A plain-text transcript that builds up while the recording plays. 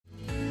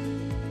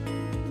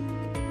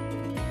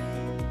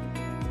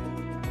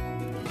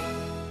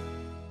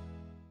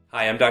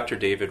Hi, I'm Dr.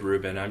 David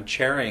Rubin. I'm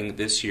chairing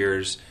this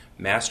year's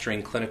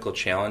Mastering Clinical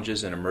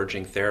Challenges and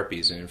Emerging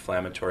Therapies in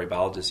Inflammatory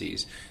Bowel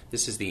Disease.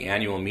 This is the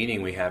annual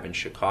meeting we have in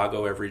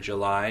Chicago every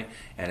July,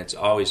 and it's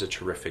always a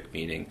terrific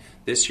meeting.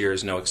 This year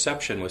is no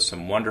exception, with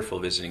some wonderful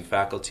visiting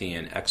faculty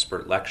and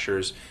expert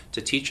lectures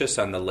to teach us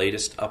on the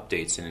latest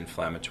updates in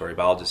inflammatory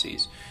bowel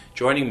disease.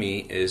 Joining me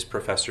is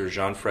Professor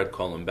Jean-Frederic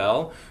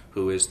Colombel,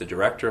 who is the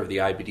director of the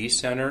IBD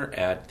Center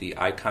at the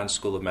Icahn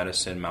School of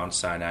Medicine, Mount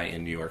Sinai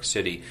in New York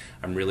City.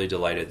 I'm really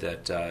delighted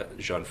that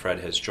Jean-Fred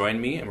has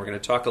joined me, and we're going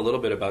to talk a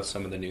little bit about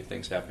some of the new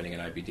things happening in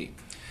IBD.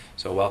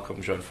 So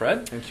welcome,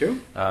 Jean-Fred. Thank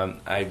you.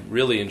 I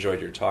really enjoyed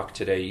your talk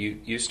today.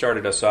 You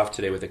started us off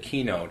today with a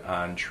keynote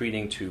on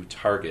treating to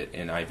target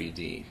in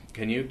IBD.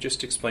 Can you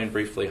just explain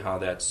briefly how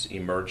that's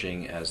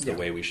emerging as the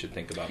way we should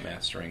think about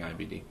mastering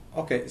IBD?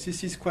 Okay,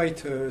 this is quite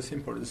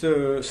simple.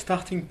 The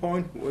starting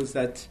point was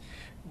that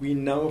we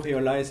now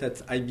realize that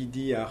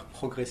IBD are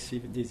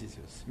progressive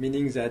diseases,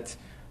 meaning that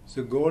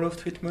the goal of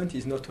treatment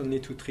is not only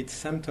to treat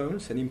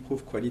symptoms and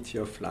improve quality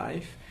of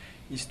life,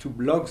 is to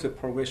block the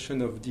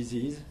progression of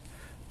disease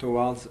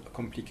towards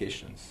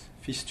complications,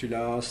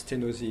 fistula,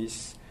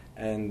 stenosis,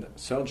 and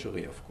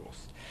surgery, of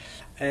course.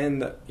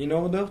 And in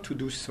order to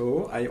do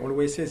so, I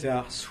always say there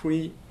are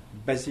three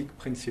basic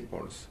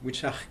principles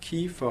which are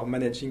key for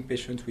managing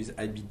patients with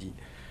IBD.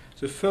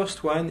 The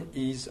first one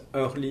is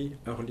early.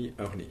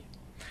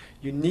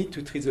 You need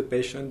to treat the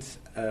patients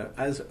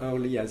as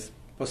early as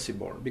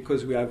possible,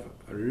 because we have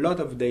a lot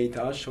of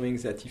data showing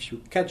that if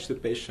you catch the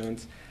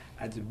patient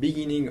at the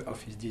beginning of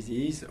his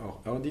disease or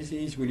her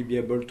disease, you will be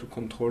able to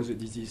control the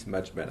disease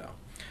much better.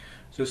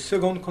 The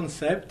second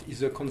concept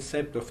is the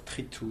concept of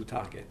treat to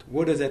target.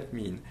 What does that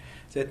mean?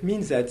 That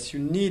means that you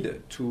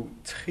need to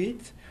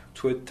treat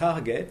to a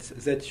target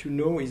that you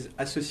know is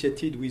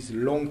associated with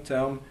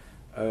long-term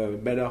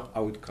better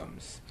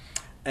outcomes.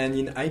 And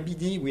in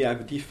IBD, we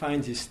have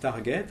defined this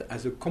target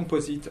as a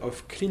composite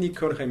of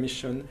clinical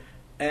remission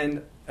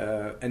and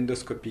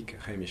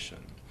endoscopic remission.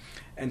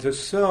 And the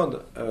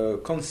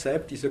third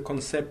concept is a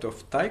concept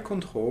of tight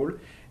control,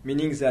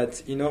 meaning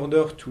that in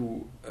order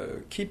to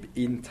keep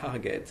in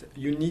target,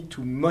 you need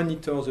to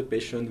monitor the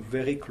patient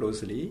very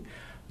closely,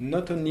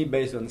 not only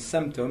based on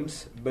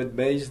symptoms, but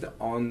based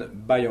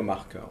on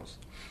biomarkers.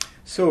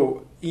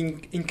 So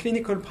in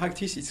clinical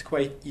practice, it's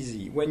quite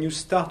easy. When you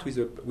start with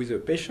a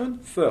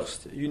patient,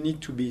 first, you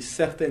need to be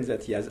certain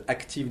that he has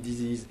active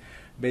disease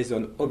based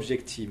on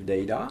objective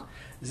data.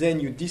 Then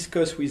you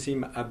discuss with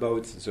him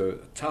about the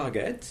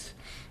target,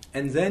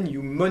 and then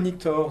you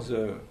monitor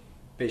the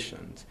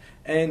patient.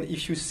 And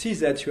if you see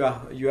that you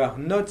are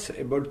not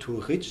able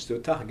to reach the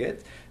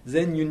target,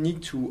 then you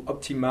need to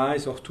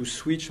optimize or to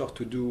switch or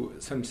to do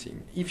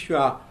something. If you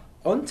are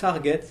on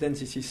target, then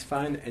this is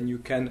fine and you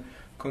can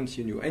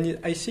continue. And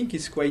I think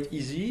it's quite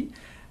easy,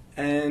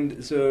 and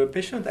the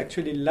patient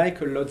actually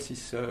like a lot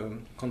this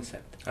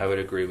concept. I would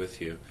agree with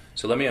you.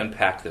 So let me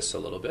unpack this a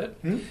little bit.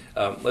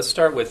 Let's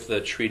start with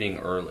the treating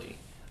early.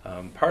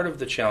 Part of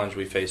the challenge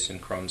we face in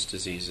Crohn's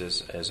disease,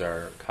 as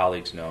our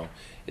colleagues know,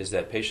 is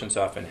that patients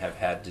often have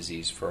had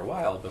disease for a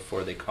while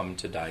before they come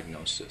to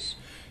diagnosis.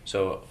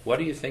 So what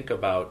do you think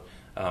about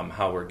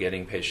how we're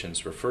getting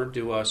patients referred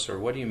to us, or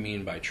what do you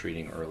mean by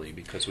treating early?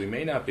 Because we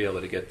may not be able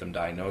to get them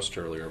diagnosed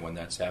earlier when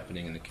that's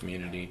happening in the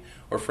community,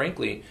 or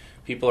frankly,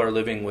 people are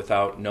living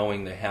without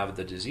knowing they have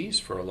the disease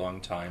for a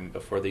long time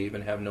before they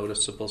even have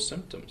noticeable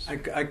symptoms.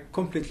 I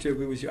completely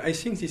agree with you. I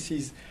think this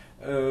is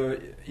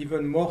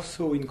even more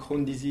so in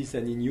Crohn's disease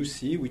than in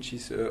UC, which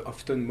is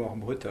often more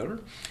brutal.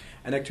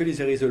 And actually,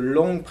 there is a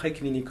long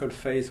preclinical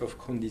phase of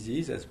Crohn's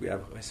disease, as we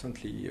have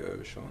recently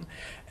shown.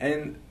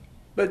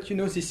 But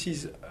this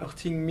is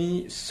hurting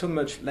me so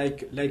much,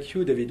 like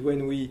you, David,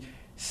 when we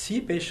see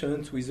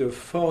patients with a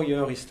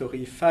 4-year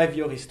history,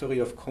 5-year history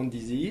of Crohn's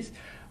disease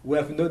who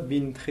have not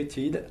been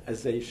treated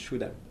as they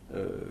should have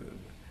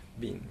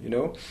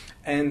been,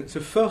 And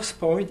the first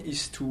point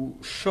is to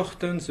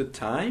shorten the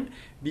time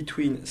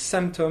between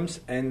symptoms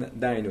and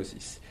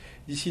diagnosis.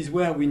 This is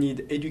where we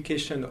need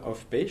education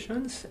of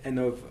patients and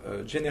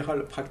of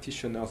general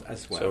practitioners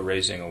as well. So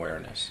raising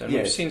awareness. And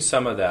we've seen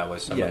some of that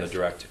with some of the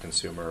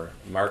direct-to-consumer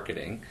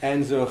marketing.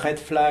 And the red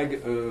flag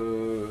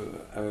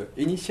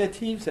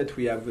initiatives that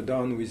we have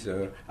done with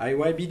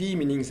IBD,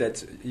 meaning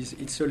that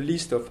it's a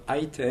list of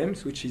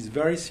items which is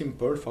very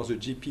simple for the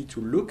GP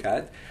to look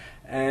at.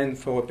 And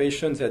for a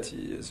patient that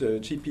the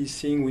GP is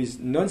seeing with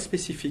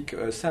non-specific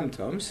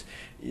symptoms,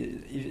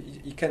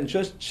 he can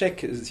just check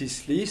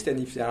this list, and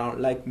if there are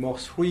more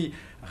 3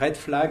 red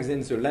flags,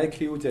 then the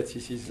likelihood that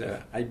this is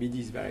IBD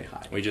is very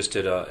high. We just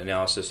did an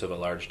analysis of a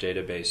large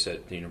database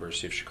at the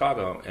University of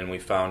Chicago, and we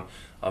found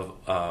of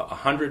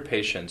 100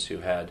 patients who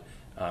had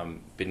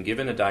been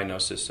given a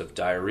diagnosis of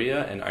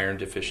diarrhea and iron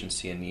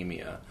deficiency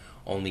anemia,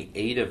 only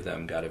 8 of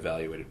them got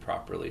evaluated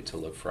properly to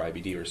look for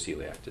IBD or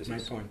celiac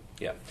disease. My point.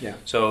 Yeah.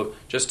 So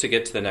just to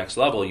get to the next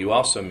level, you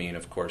also mean,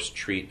 of course,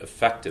 treat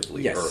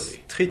effectively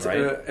early. Treat right?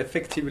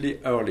 Effectively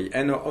early.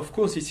 And of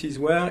course, this is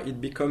where it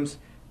becomes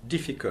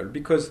difficult,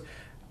 because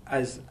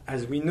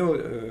as we know,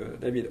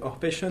 David, our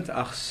patients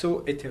are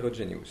so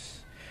heterogeneous.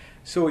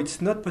 So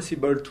it's not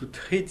possible to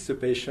treat the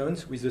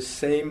patients with the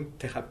same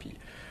therapy.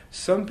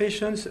 Some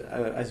patients,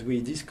 as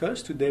we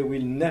discussed today,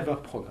 will never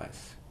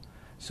progress.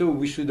 So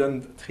we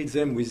shouldn't treat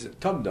them with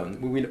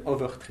top-down. We will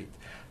over-treat.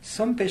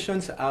 Some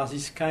patients are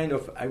this kind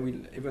of, I will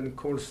even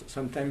call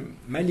sometimes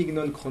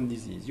malignant Crohn's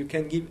disease. You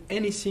can give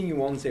anything you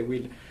want, they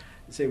will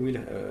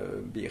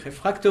be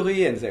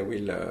refractory and they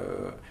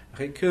will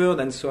recur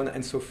and so on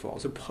and so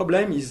forth. The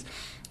problem is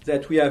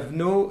that we have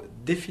no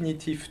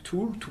definitive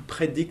tool to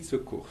predict the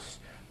course.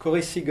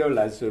 Corey-Siegel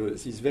has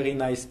this very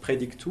nice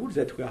predict tool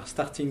that we are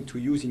starting to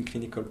use in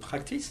clinical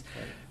practice.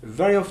 Right.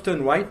 Very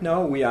often right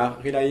now we are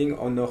relying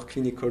on our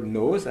clinical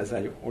nose, as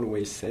I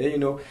always say.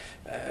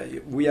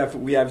 We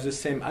have the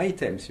same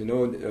items.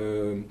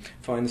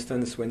 For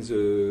instance, when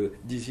the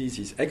disease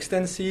is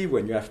extensive,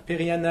 when you have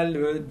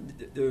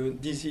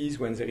perianal disease,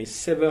 when there is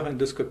severe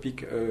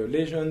endoscopic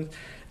lesions,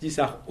 these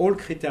are all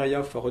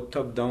criteria for a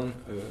top-down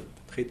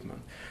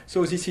treatment.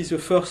 So this is the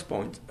first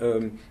point.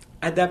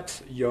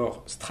 Adapt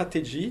your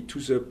strategy to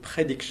the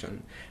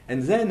prediction.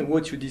 And then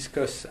what you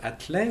discuss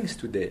at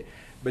length today,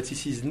 but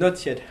this is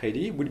not yet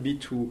ready, will be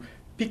to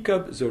pick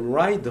up the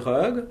right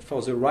drug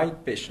for the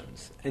right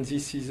patients. And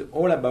this is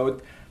all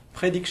about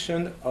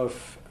prediction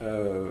of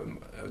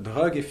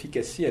drug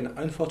efficacy, and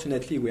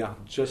unfortunately we are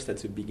just at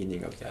the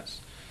beginning of that.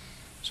 Yes.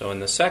 So in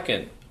the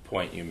second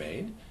point you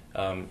made,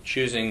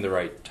 choosing the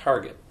right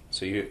target.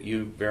 So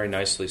you very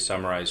nicely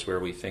summarized where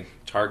we think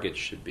targets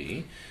should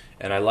be.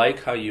 And I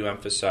like how you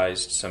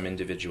emphasized some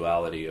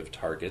individuality of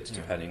targets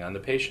depending on the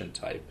patient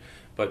type.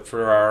 But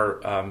for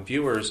our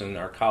viewers and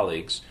our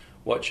colleagues,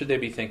 what should they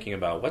be thinking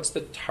about? What's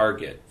the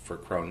target for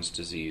Crohn's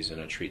disease in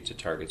a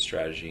treat-to-target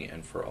strategy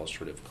and for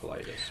ulcerative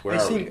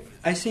colitis?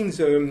 I think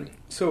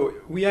so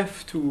we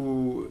have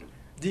to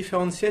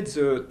differentiate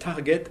the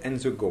target and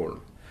the goal.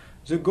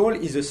 The goal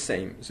is the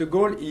same. The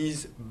goal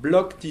is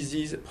block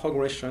disease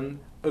progression,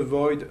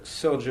 avoid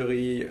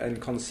surgery and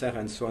cancer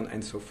and so on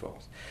and so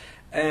forth.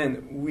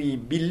 And we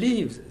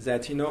believe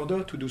that in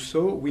order to do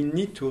so, we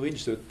need to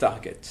reach the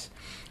target.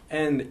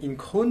 And in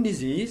Crohn's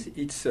disease,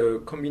 it's a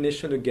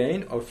combination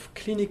again of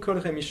clinical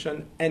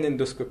remission and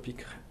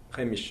endoscopic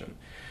remission.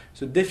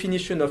 The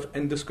definition of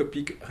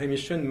endoscopic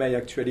remission may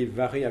actually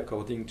vary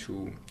according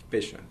to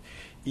patient.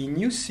 In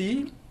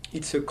UC,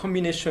 it's a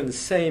combination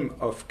same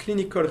of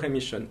clinical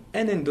remission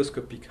and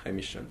endoscopic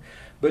remission.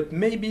 But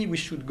maybe we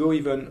should go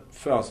even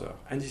further.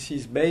 And this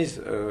is based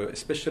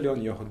especially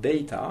on your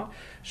data,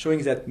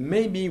 showing that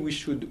maybe we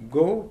should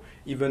go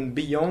even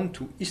beyond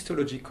to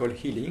histological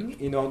healing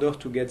in order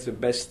to get the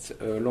best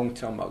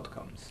long-term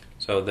outcomes.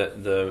 So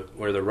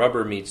where the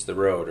rubber meets the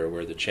road, or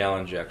where the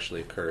challenge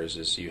actually occurs,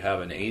 is you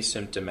have an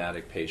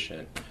asymptomatic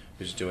patient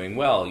who's doing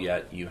well,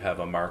 yet you have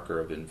a marker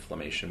of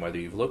inflammation, whether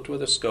you've looked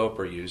with a scope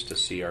or used a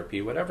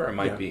CRP, whatever it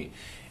might be.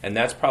 And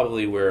that's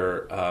probably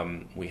where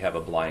we have a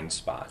blind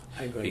spot.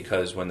 I agree.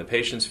 Because when the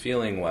patient's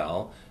feeling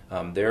well,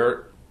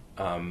 they're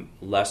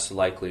less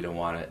likely to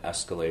want to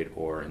escalate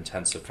or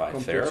intensify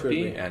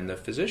therapy, and the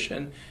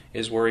physician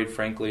is worried,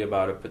 frankly,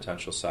 about a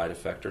potential side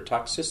effect or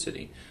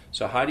toxicity.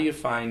 So how do you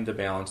find the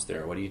balance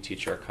there? What do you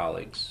teach our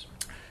colleagues?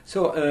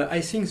 So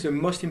I think the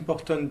most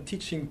important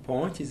teaching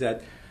point is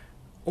that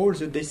all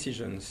the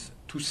decisions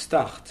to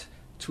start,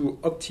 to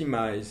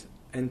optimize,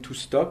 and to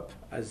stop,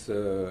 as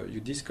you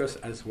discussed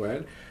as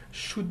well,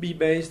 should be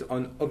based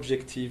on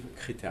objective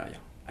criteria.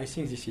 I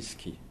think this is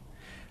key.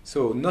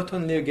 So not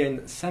only,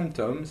 again,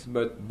 symptoms,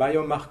 but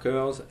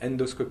biomarkers,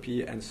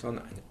 endoscopy, and so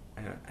on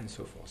and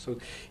so forth. So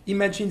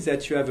imagine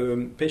that you have a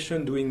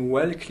patient doing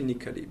well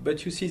clinically,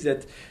 but you see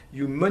that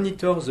you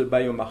monitor the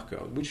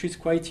biomarker, which is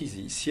quite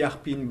easy.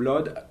 CRP in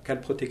blood,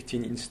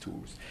 calprotectin in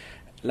stools,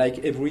 like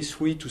every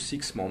 3 to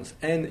 6 months.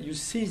 And you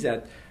see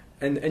that,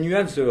 and you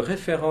have the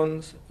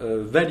reference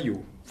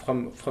value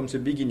from the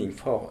beginning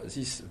for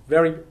this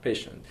very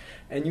patient.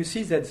 And you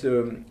see that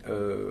the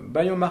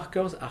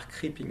biomarkers are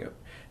creeping up.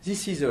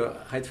 This is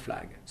a red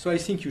flag. So I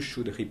think you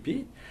should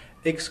repeat,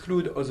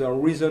 exclude other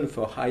reason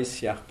for high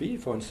CRP,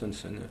 for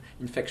instance, an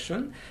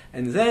infection.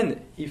 And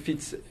then if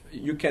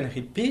you can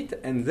repeat,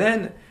 and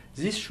then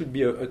this should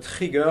be a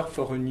trigger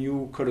for a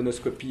new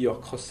colonoscopy or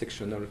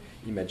cross-sectional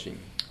imaging.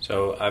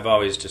 So I've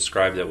always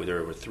described that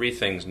there were 3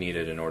 things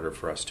needed in order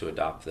for us to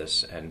adopt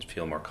this and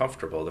feel more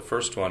comfortable. The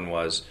first one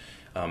was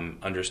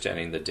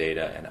understanding the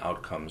data and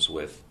outcomes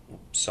with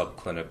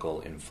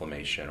subclinical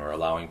inflammation, or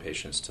allowing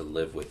patients to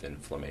live with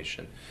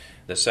inflammation.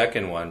 The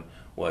second one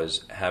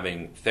was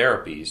having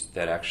therapies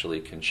that actually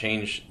can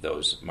change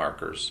those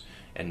markers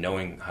and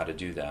knowing how to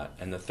do that.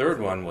 And the third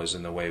one was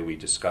in the way we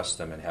discussed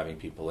them and having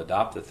people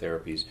adopt the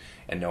therapies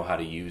and know how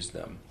to use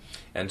them.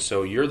 And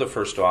so you're the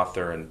first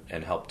author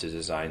and helped to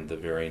design the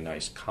very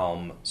nice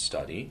CALM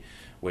study,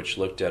 which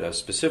looked at a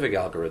specific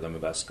algorithm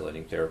of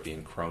escalating therapy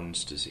in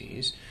Crohn's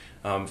disease.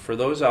 For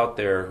those out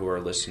there who are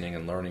listening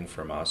and learning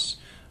from us,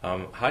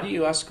 how do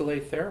you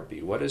escalate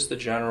therapy? What is the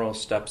general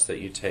steps that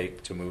you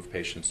take to move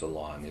patients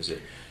along? Is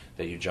it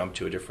that you jump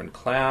to a different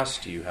class?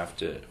 Do you have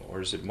to, or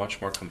is it much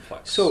more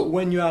complex? So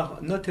when you are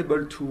not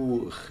able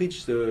to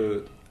reach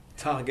the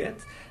target,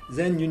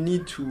 then you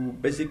need to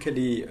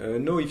basically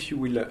know if you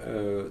will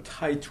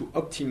try to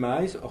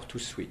optimize or to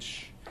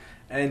switch.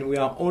 And we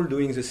are all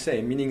doing the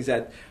same, meaning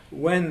that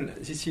when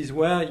this is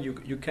where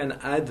you can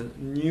add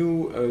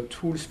new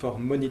tools for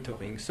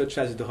monitoring, such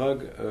as drug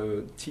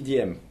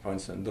TDM, for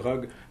instance,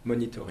 drug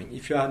monitoring.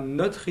 If you have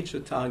not reached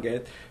the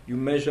target, you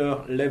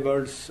measure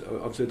levels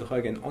of the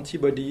drug and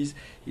antibodies.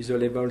 If the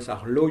levels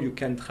are low, you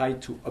can try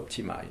to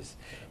optimize.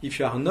 If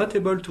you are not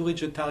able to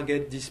reach the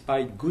target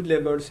despite good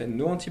levels and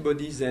no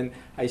antibodies, then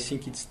I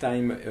think it's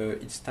time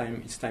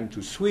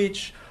to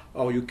switch.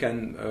 Or you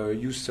can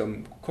use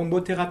some combo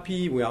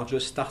therapy. We are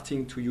just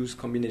starting to use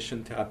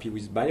combination therapy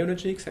with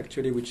biologics,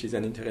 actually, which is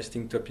an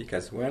interesting topic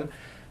as well.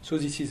 So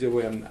this is the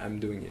way I'm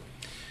doing it.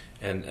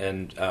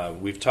 And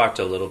we've talked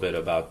a little bit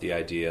about the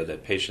idea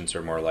that patients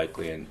are more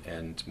likely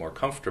and more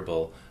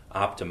comfortable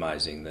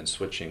optimizing than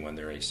switching when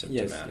they're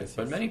asymptomatic. Yes.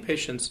 But many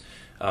patients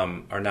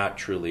are not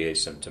truly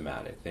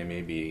asymptomatic. They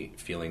may be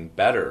feeling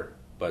better,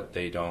 but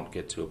they don't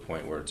get to a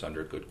point where it's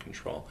under good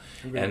control.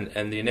 Right.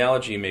 And the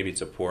analogy, maybe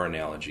it's a poor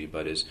analogy,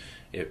 but is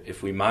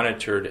if we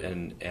monitored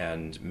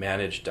and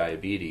managed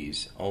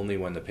diabetes only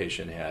when the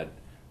patient had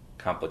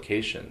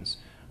complications,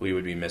 we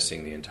would be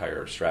missing the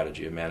entire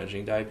strategy of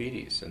managing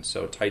diabetes. And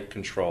so tight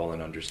control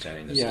and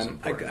understanding this is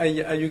important. I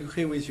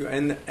agree with you.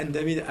 And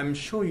David, I'm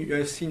sure you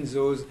have seen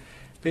those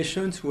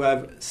patients who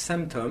have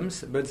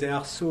symptoms, but they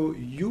are so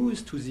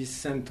used to these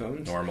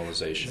symptoms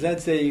normalization that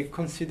they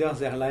consider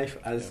their life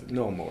as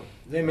normal.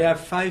 They may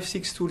have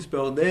 5-6 stools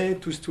per day,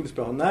 2 stools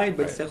per night,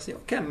 but they say,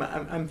 okay,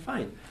 I'm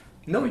fine.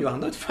 No, you are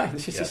not fine.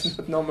 This is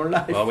not normal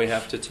life. Well, we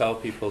have to tell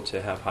people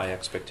to have high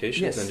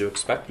expectations and to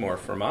expect more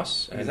from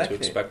us and to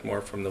expect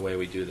more from the way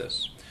we do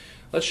this.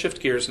 Let's shift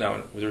gears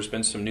now. There's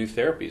been some new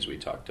therapies we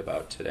talked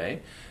about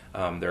today.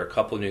 There are a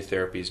couple of new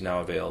therapies now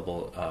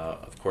available.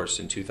 Of course,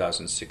 in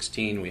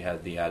 2016, we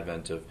had the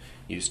advent of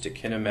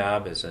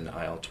ustekinumab as an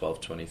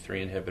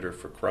IL-12/23 inhibitor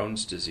for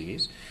Crohn's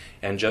disease.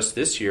 And just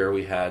this year,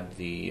 we had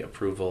the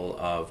approval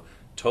of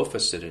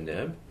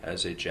tofacitinib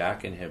as a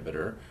JAK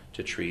inhibitor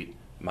to treat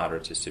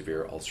moderate to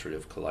severe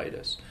ulcerative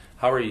colitis.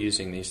 How are you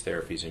using these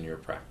therapies in your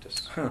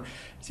practice?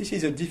 This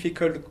is a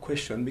difficult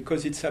question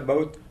because it's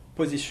about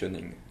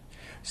positioning.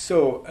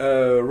 So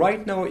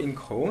right now in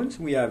Crohn's,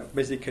 we have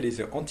basically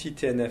the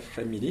anti-TNF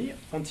family,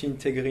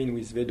 anti-integrin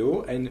with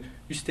Vedo, and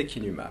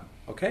ustekinumab.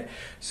 Okay?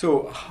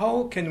 So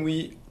how can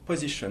we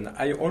position?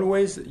 I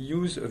always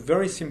use a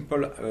very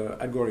simple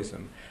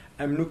algorithm.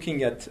 I'm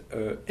looking at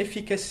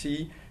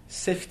efficacy,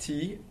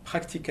 safety,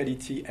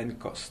 practicality, and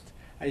cost.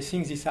 I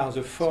think these are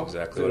the four. That's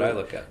exactly what I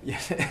look at.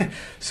 Yes.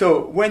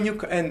 So when you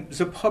and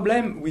the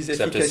problem with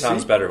except efficacy. It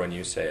sounds better when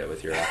you say it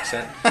with your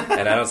accent.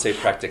 And I don't say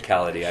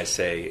practicality; I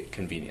say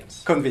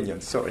convenience.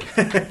 Convenience. Sorry.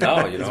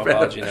 No, no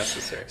apology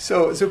necessary.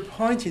 So the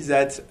point is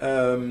that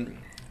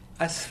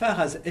as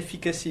far as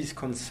efficacy is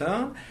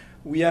concerned,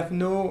 we have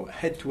no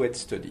head-to-head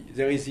study.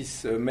 There is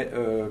this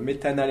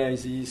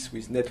meta-analysis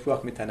with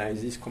network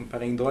meta-analysis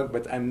comparing drug,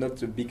 but I'm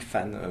not a big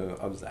fan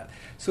of that.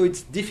 So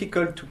it's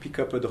difficult to pick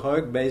up a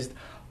drug based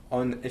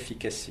on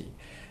efficacy.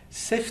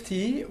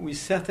 Safety, we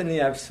certainly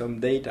have some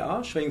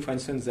data showing, for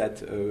instance,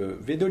 that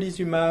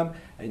vedolizumab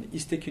and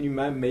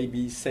ustekinumab may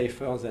be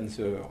safer than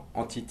the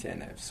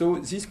anti-TNF. So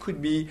this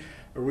could be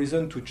a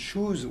reason to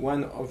choose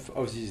one of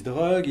these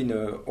drugs in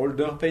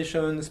older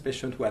patients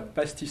who had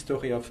past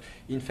history of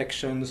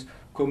infections,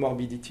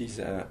 comorbidities,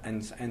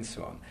 and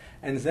so on.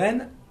 And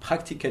then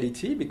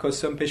practicality, because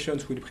some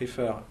patients will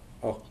prefer,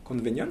 or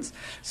convenience,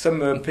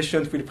 some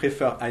patients will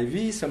prefer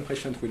IV, some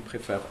patients will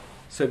prefer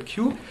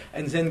sub-Q,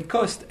 and then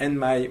cost. And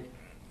my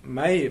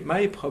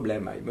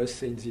problem, I must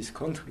say, in this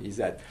country is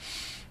that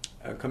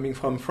coming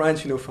from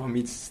France, for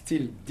me it's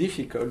still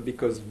difficult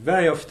because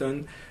very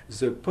often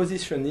the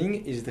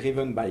positioning is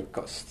driven by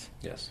cost.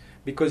 Yes.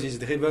 Because it's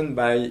driven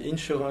by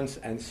insurance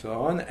and so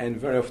on, and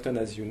very often,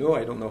 as you know,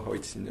 I don't know how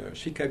it's in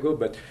Chicago,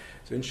 but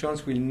the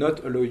insurance will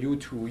not allow you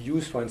to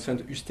use, for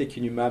instance,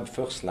 ustekinumab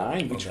first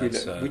line, which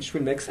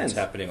will make sense. It's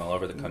happening all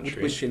over the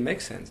country. Which will make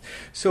sense.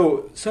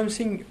 So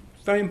something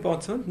very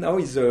important now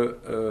is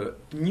a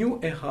new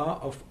era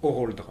of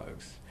oral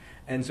drugs.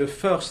 And the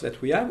first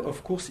that we have,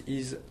 of course,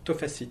 is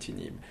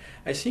tofacitinib.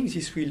 I think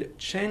this will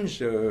change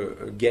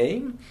the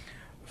game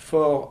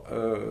for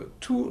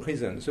 2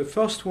 reasons. The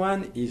first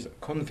one is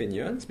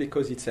convenience,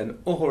 because it's an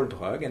oral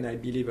drug, and I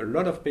believe a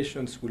lot of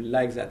patients will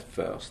like that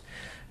first.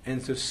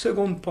 And the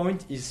second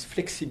point is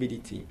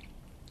flexibility,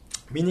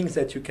 meaning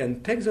that you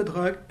can take the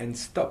drug and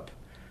stop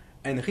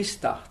and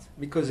restart,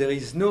 because there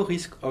is no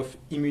risk of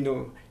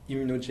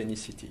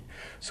immunogenicity.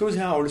 So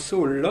there are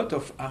also a lot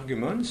of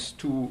arguments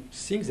to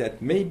think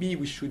that maybe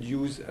we should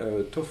use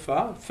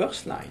tofa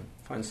first line,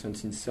 for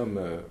instance, in some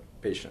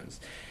patients,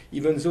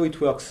 even though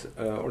it works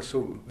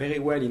also very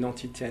well in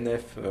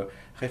anti-TNF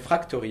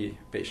refractory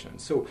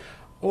patients. So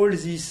all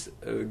this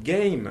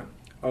game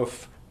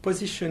of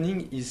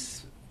positioning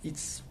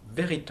it's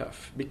very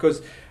tough,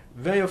 because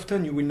very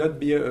often you will not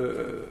be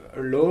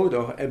allowed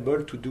or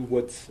able to do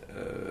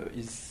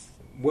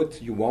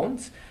what you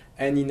want.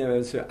 And in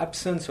the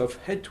absence of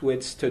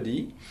head-to-head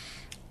study,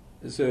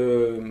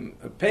 the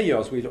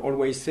payers will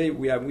always say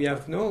we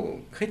have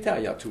no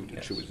criteria to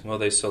choose. Well,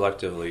 they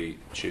selectively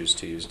choose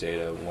to use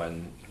data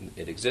when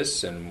it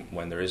exists, and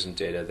when there isn't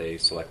data, they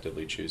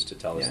selectively choose to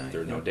tell us that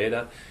there are no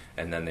data,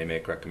 and then they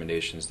make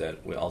recommendations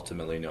that we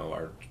ultimately know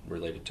are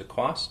related to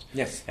cost.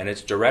 Yes. And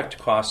it's direct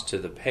cost to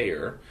the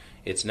payer.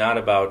 It's not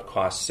about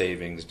cost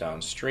savings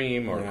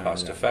downstream or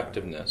cost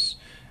effectiveness.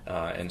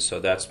 And so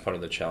that's part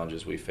of the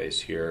challenges we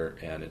face here,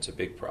 and it's a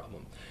big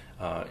problem.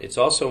 It's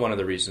also one of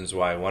the reasons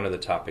why one of the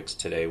topics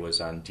today was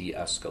on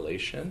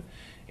de-escalation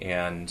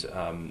and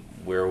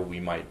where we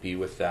might be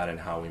with that and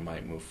how we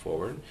might move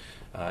forward.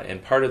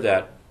 And part of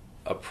that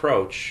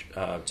approach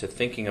to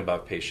thinking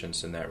about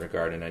patients in that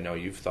regard, and I know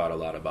you've thought a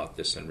lot about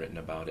this and written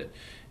about it,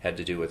 had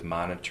to do with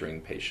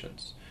monitoring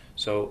patients.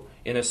 So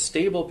in a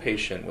stable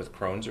patient with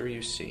Crohn's or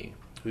UC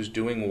who's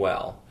doing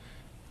well,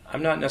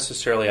 I'm not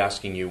necessarily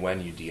asking you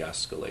when you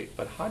de-escalate,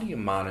 but how do you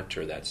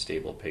monitor that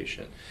stable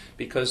patient?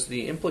 Because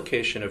the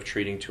implication of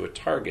treating to a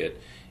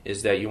target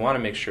is that you want to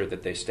make sure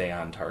that they stay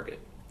on target.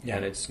 Yeah.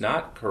 And it's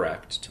not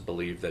correct to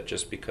believe that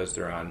just because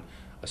they're on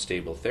a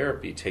stable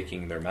therapy,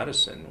 taking their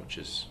medicine, which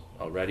is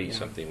already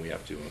something we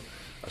have to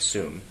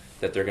assume,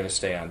 that they're going to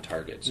stay on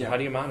target. So how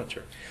do you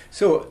monitor?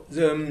 So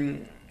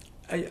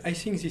I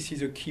think this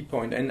is a key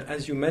point. And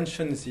as you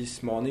mentioned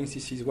this morning,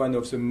 this is one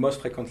of the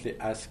most frequently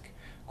asked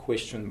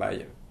questions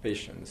by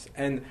patients.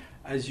 And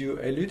as you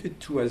alluded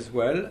to as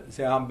well,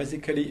 there are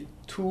basically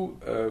two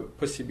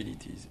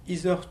possibilities,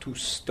 either to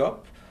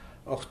stop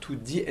or to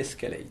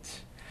de-escalate.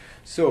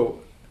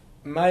 So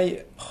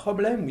my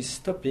problem with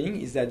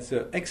stopping is that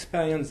the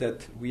experience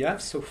that we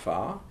have so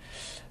far,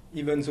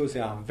 even though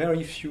there are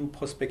very few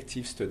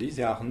prospective studies,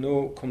 there are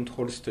no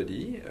control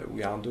study.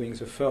 We are doing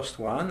the first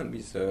one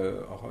with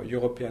our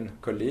European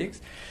colleagues.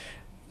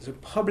 The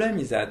problem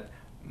is that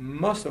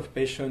most of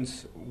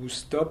patients who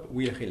stop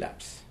will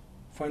relapse.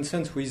 For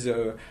instance, with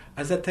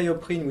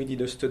azathioprine, we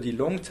did a study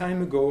long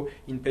time ago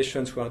in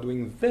patients who are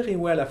doing very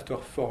well after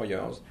 4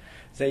 years.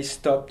 They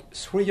stopped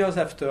 3 years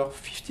after,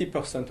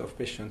 50% of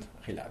patients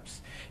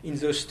relapse. In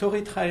the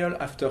story trial,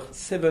 after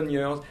 7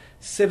 years,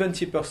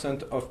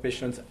 70% of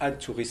patients had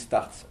to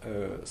restart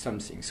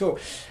something. So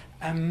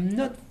I'm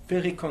not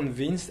very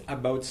convinced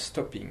about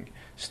stopping.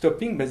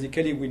 Stopping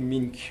basically will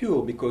mean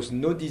cure because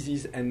no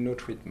disease and no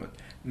treatment.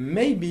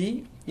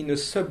 Maybe in a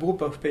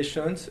subgroup of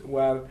patients who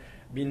have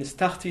been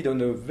started on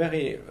a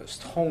very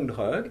strong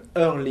drug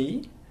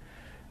early,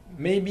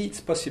 maybe it's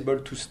possible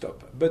to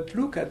stop. But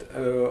look at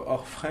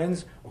our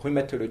friends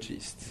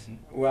rheumatologists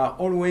who are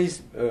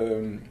always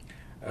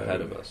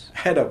ahead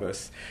of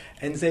us.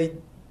 And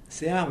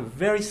they are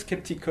very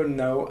skeptical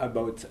now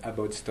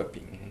about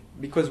stopping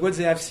because what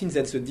they have seen is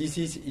that the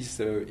disease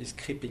is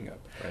creeping up.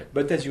 Right.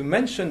 But as you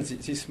mentioned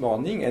this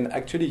morning, and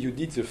actually you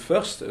did the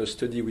first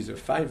study with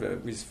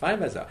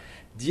 5-AZA,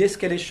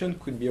 de-escalation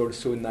could be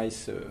also a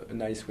nice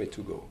way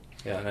to go.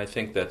 Yeah, and I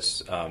think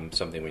that's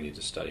something we need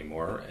to study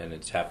more, and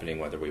it's happening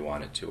whether we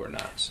want it to or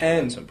not. So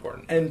and that's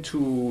important. And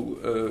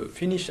to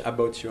finish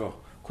about your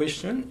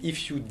question,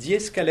 if you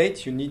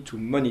de-escalate, you need to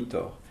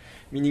monitor,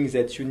 meaning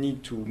that you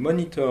need to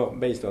monitor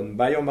based on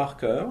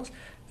biomarkers,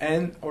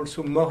 and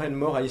also more and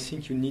more, I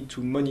think you need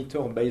to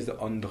monitor based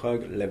on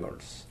drug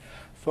levels.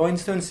 For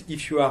instance,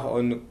 if you are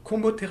on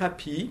combo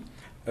therapy,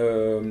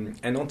 an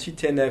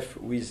anti-TNF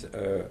with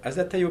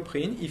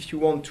azathioprine, if you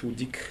want to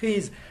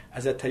decrease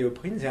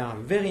azathioprine, there are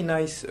very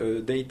nice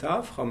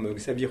data from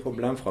Xavier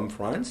Roblin from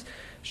France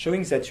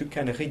showing that you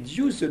can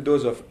reduce the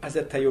dose of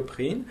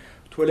azathioprine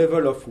to a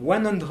level of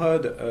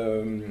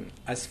 100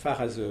 as far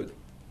as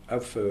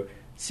of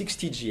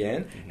 60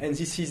 GN, and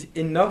this is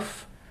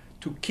enough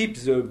to keep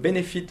the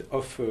benefit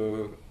of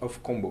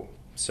combo.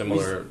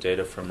 Similar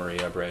data from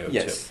Maria Abreu.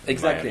 Yes, too,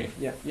 exactly.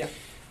 Miami. Yeah.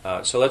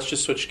 So let's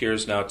just switch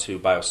gears now to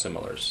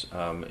biosimilars.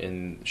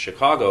 In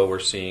Chicago, we're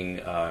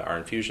seeing our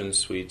infusion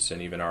suites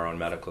and even our own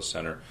medical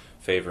center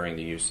favoring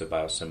the use of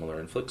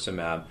biosimilar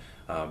infliximab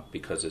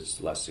because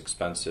it's less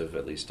expensive,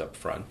 at least up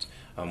front.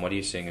 What are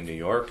you seeing in New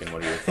York, and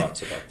what are your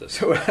thoughts about this?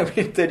 So I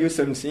will tell you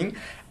something.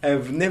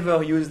 I've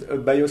never used a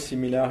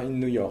biosimilar in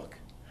New York.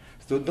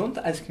 So don't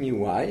ask me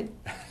why.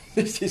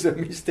 This is a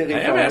mystery. I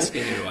am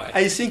asking you why.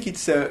 I think it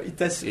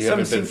has you something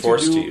haven't been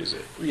forced to to do. use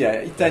it. Yeah,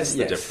 it That's has.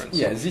 the difference.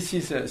 Yeah, this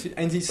is.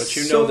 And this. But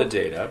you know the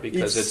data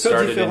because it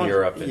started in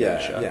Europe and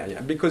Asia.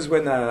 Yeah. Because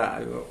when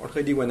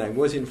I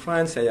was in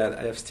France, I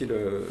have still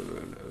a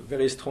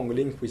very strong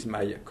link with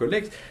my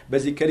colleagues.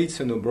 Basically, it's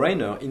a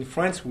no-brainer. In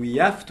France, we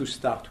have to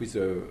start with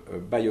a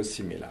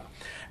biosimilar.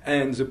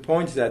 And the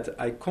point is that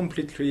I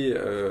completely,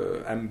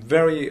 I'm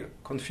very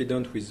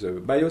confident with the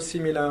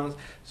biosimilars,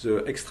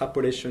 the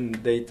extrapolation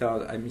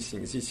data I'm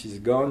missing, this is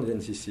gone,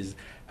 and this is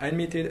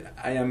admitted.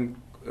 I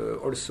am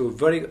also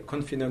very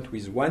confident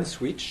with one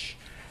switch.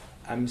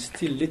 I'm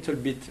still a little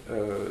bit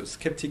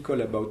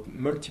skeptical about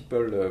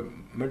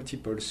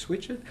multiple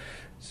switches.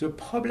 The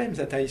problem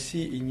that I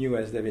see in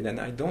US, David, and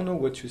I don't know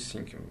what you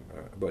think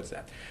about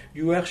that.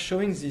 You were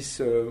showing this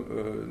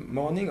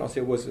morning, or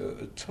there was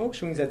a talk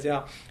showing that there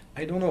are,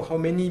 I don't know how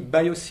many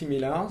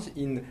biosimilars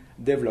in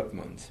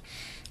development.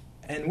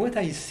 And what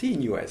I see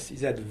in US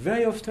is that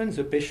very often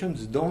the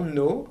patients don't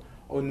know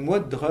on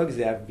what drugs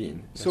they have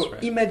been. That's so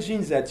right.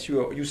 imagine that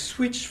you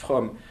switch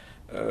from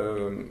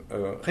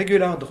a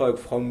regular drug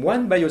from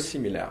one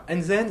biosimilar,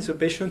 and then the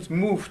patient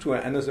moves to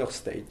another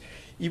state.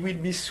 He will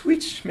be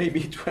switched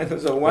maybe to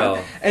another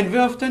one, and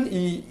very often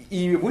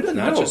he wouldn't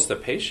know. Not just the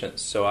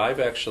patients. So I've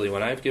actually,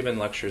 when I've given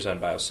lectures on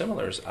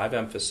biosimilars, I've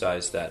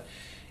emphasized that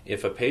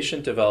if a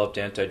patient developed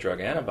anti-drug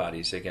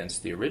antibodies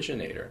against the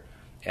originator,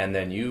 and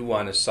then you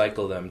want to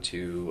cycle them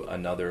to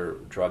another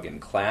drug in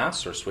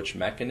class or switch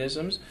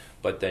mechanisms,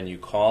 but then you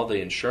call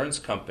the insurance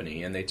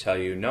company and they tell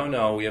you,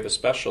 no, we have a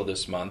special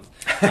this month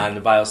on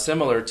the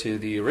biosimilar to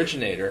the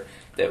originator,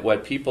 that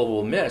what people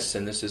will miss,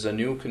 and this is a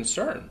new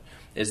concern,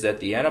 is that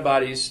the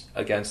antibodies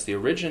against the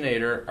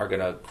originator are going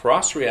to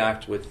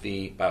cross-react with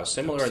the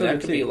biosimilar, and that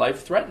could be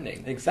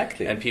life-threatening.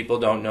 Exactly. And people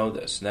don't know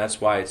this, and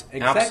that's why it's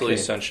absolutely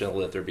essential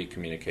that there be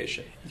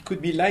communication. It could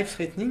be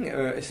life-threatening,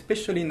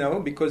 especially now,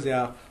 because they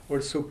are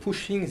also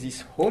pushing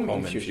these home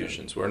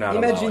infusions. We're not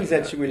Imagine allowing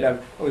that you will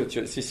have,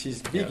 this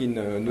is big in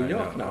New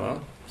York now.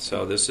 Well,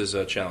 so this is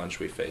a challenge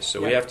we face.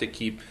 So we have to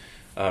keep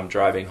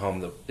driving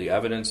home the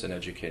evidence and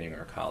educating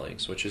our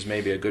colleagues, which is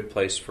maybe a good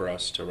place for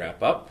us to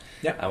wrap up.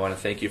 Yeah. I want to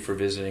thank you for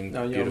visiting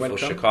beautiful welcome.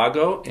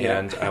 Chicago,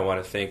 and I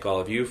want to thank all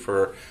of you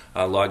for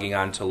logging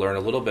on to learn a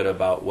little bit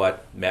about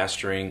what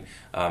mastering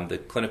the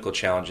clinical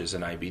challenges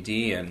in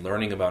IBD and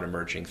learning about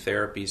emerging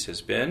therapies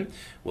has been.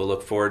 We'll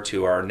look forward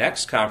to our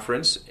next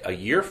conference a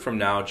year from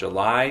now,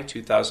 July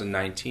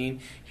 2019,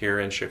 here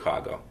in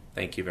Chicago.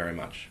 Thank you very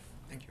much.